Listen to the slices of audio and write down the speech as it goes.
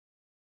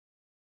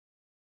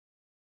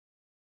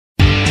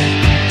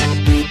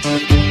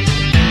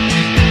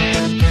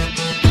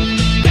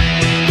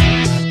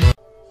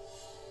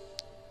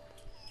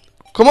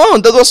Come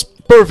on, that was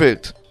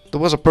perfect. That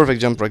was a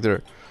perfect jump right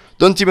there.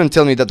 Don't even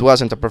tell me that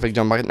wasn't a perfect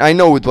jump. I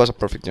know it was a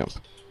perfect jump.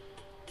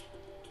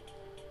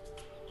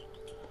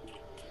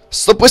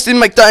 Stop wasting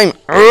my time.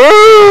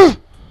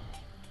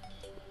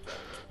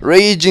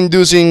 Rage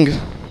inducing.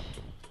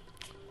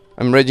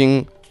 I'm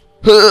raging.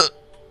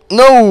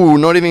 No,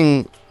 not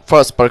even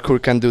fast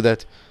parkour can do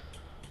that.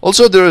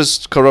 Also, there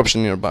is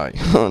corruption nearby.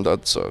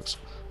 That sucks.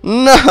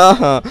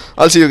 Nah,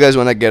 I'll see you guys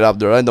when I get up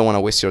there. I don't want to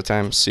waste your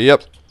time. See ya.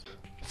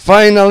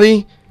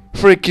 Finally,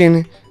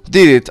 freaking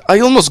did it.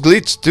 I almost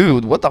glitched,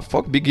 dude. What the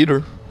fuck, Big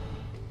Eater?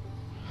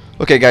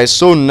 Okay, guys,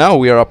 so now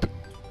we are up.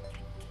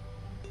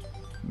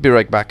 Be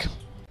right back.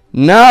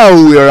 Now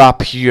we are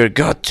up here.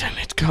 God damn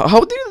it. How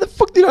the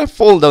fuck did I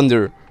fall down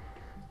there?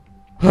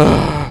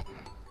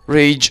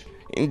 Rage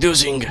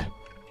inducing.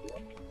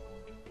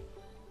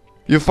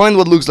 You find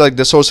what looks like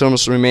the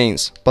sorcerer's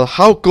remains, but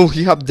how could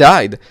he have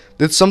died?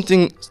 Did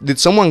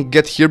someone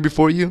get here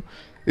before you?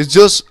 It's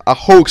just a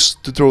hoax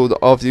to throw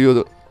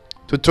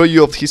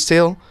you off his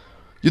tail.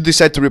 You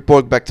decide to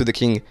report back to the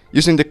king.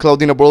 Using the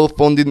cloud in a bottle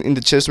found in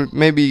the chest,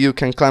 maybe you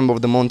can climb over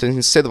the mountain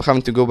instead of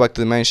having to go back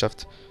to the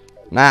mineshaft.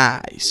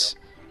 Nice.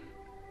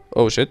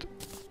 Oh shit.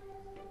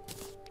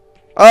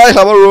 I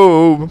have a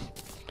robe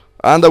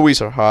and a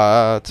wizard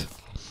hat.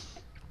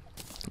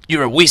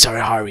 You're a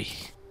wizard, Harry.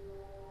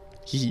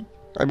 Hehe.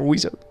 I'm a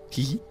wizard.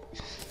 Hehe.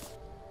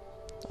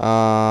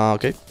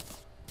 Okay.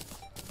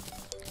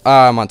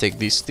 I'm gonna take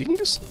these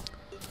things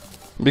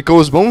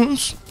because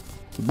bones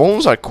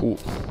are cool.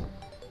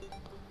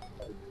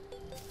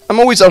 I'm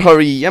a wizard,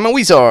 Harry. I'm a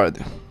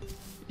wizard.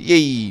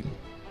 Yay.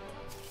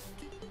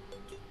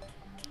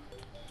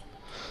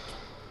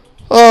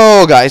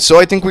 Oh, guys. So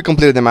I think we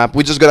completed the map.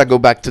 We just gotta go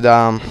back to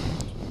the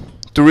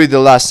to read the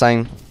last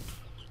sign.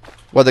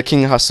 What the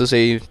king has to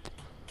say.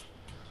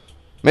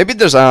 Maybe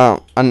there's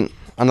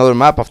another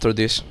map after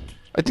this.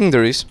 I think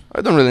there is.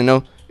 I don't really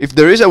know. If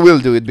there is, I will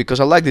do it because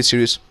I like this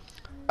series.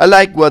 I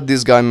like what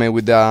this guy made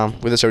with the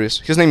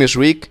series. His name is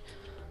Rick.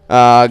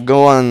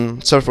 Go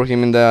and search for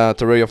him in the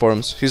Terraria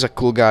forums. He's a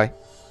cool guy.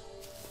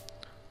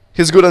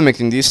 He's good at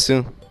making this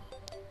too.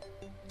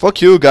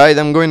 Fuck you, guy.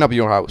 I'm going up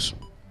your house.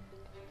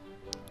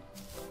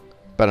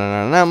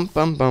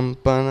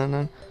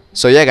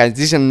 So yeah, guys,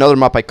 this is another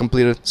map I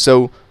completed.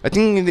 So I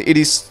think it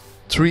is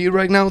 3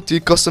 right now. 3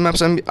 custom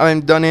maps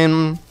I'm done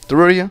in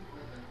Terraria,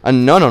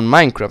 and none on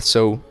Minecraft.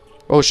 So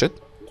oh shit.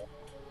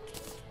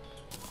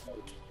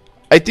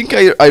 I think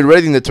I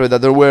read in the thread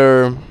that there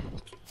were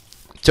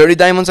 30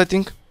 diamonds. I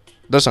think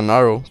there's an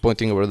arrow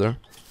pointing over there.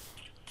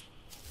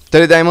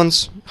 30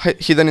 diamonds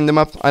hidden in the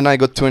map, and I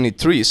got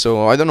 23.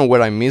 So I don't know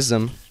where I missed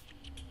them.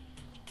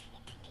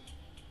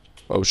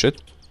 Oh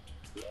shit.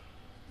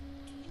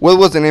 What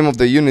was the name of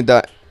the unit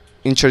that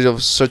in charge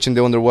of searching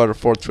the underwater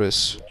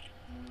fortress?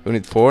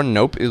 Unit 4?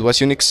 Nope. It was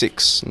Unit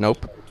 6.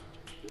 Nope.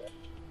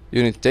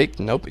 Unit 8?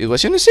 Nope. It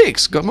was Unit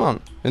 6. Come on.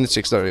 Unit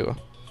 6. There you go.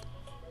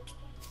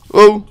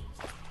 Oh.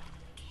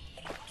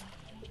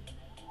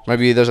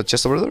 Maybe there's a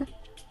chest over there?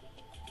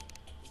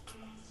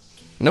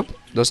 Nope.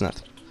 There's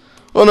not.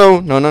 Oh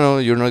no. No, no, no.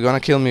 You're not gonna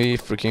kill me,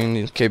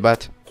 freaking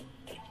K-Bat.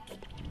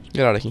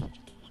 Get out of here.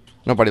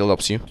 Nobody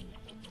loves you.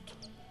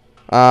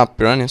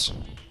 Piranhas.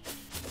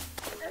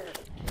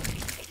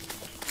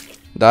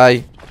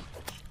 Die.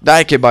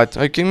 Die, K-Bat.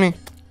 Are you kidding me?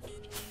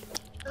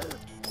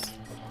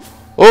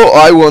 Oh,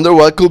 I wonder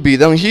what could be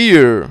down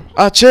here.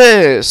 A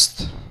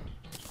chest.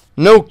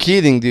 No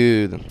kidding,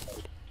 dude.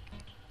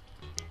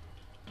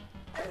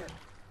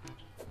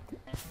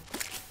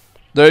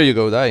 There you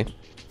go, die.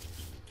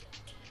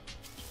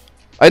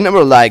 I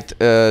never liked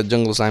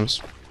jungle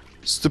slimes.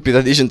 Stupid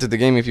addition to the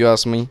game, if you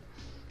ask me.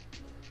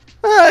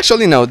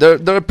 Actually, no,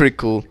 they're pretty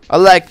cool. I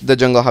like the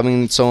jungle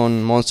having its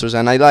own monsters,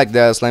 and I like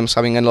the slimes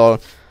having a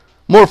lot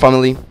more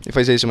family, if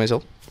I say so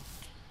myself.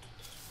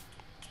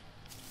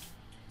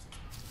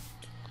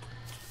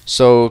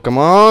 So, come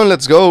on,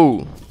 let's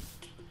go.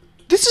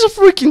 This is a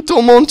freaking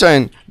tall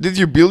mountain. Did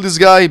you build this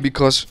guy?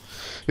 Because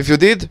if you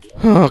did,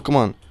 come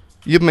on.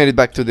 You've made it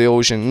back to the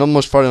ocean, not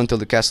much farther until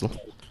the castle.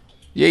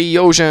 Yay,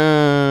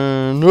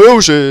 ocean! Oh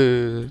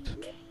shit!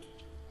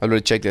 I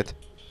already checked it.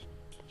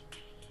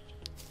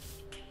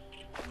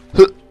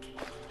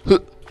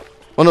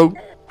 Oh no!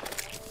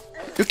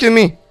 You kidding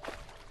me?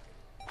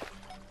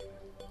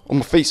 On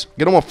my face!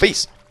 Get on my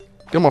face!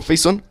 Get on my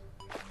face, son!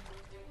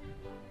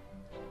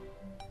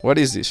 What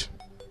is this?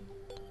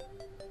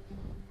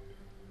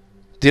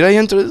 Did I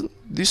enter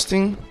this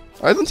thing?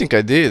 I don't think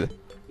I did,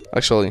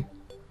 actually.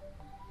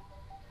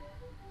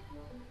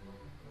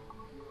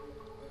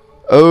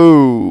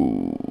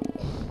 Oh,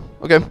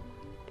 okay.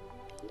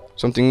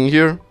 Something in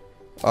here.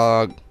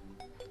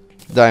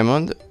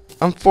 Diamond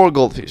and 4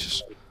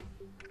 goldfishes.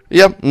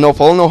 Yep, no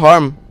fall, no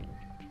harm.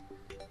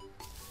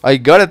 I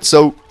got it,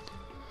 so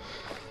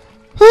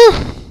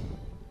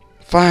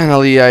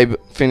finally I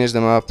finished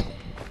them up.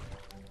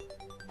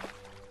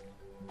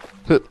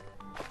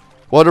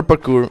 Water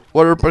parkour,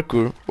 water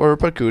parkour, water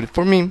parkour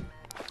for me.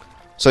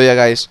 So yeah,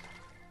 guys,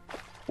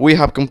 we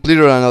have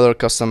completed another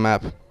custom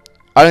map.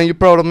 Aren't you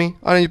proud of me?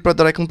 Aren't you proud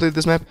that I completed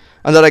this map?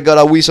 And that I got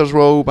a wizard's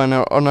robe and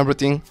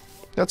everything?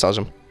 That's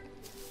awesome.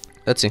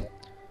 Let's see.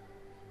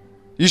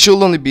 You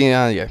should only be,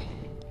 yeah.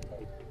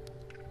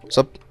 What's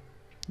up?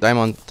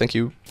 Diamond, thank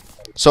you.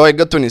 So I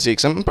got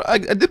 26. I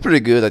did pretty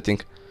good, I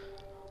think.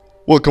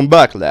 Welcome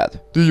back, lad.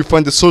 Do you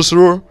find the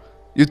sorcerer?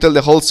 You tell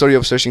the whole story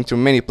of searching through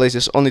many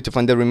places only to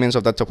find the remains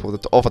of that top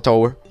of a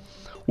tower.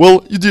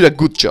 Well, you did a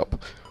good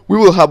job. We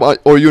will have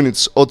our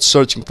units out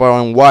searching far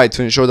and wide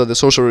to ensure that the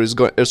sorcerer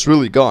is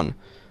really gone.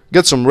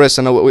 Get some rest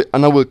and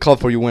I will call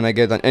for you when I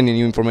get any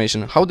new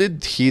information. How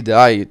did he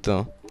die,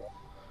 though?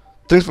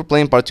 Thanks for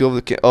playing part 2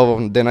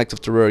 of the Night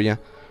of Terraria.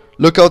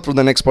 Look out for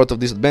the next part of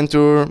this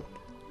adventure.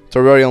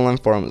 Terraria Online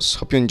Forums.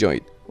 Hope you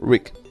enjoyed.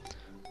 Rick.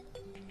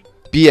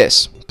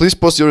 P.S. Please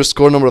post your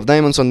score number of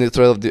diamonds on the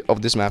thread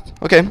of this map.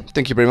 Okay,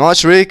 thank you very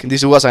much, Rick.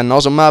 This was an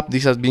awesome map.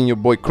 This has been your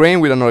boy Crane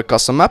with another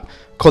custom map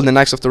called the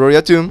Night of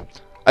Terraria 2.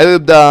 I will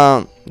leave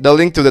the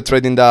link to the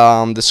thread in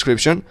the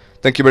description.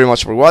 Thank you very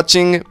much for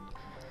watching.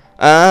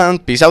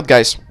 And peace out,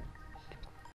 guys.